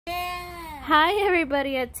Hi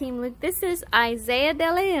everybody at Team Luke. This is Isaiah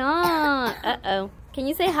De Leon. Can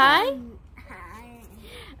you say hi? Hi.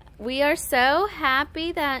 We are so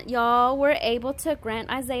happy that y'all were able to grant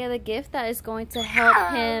Isaiah the gift that is going to help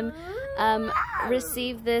him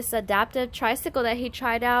receive this adaptive tricycle that he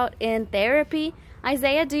tried out in therapy.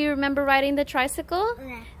 Isaiah, do you remember riding the tricycle?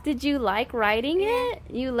 Yeah. Did you like riding it?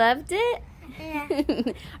 You loved it?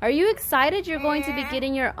 Yeah. Are you excited you're going to be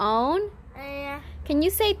getting your own? Yeah. Can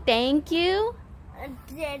you say thank you?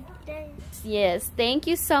 Yes, thank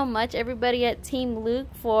you so much everybody at Team Luke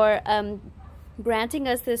for granting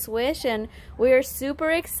us this wish, and we're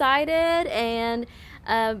super excited and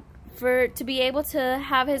to be able to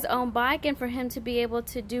have his own bike and for him to be able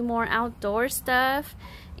to do more outdoor stuff,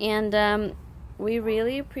 and we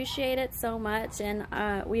really appreciate it so much, and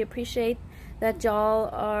we appreciate that y'all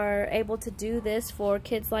are able to do this for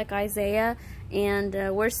kids like Isaiah,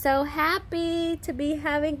 and we're so happy to be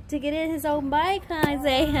having to get in his own bike, huh,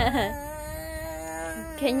 Isaiah?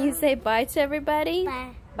 Can you say bye to everybody?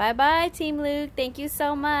 Bye. Bye-bye, Team Luke. Thank you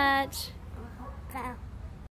so much. Bye.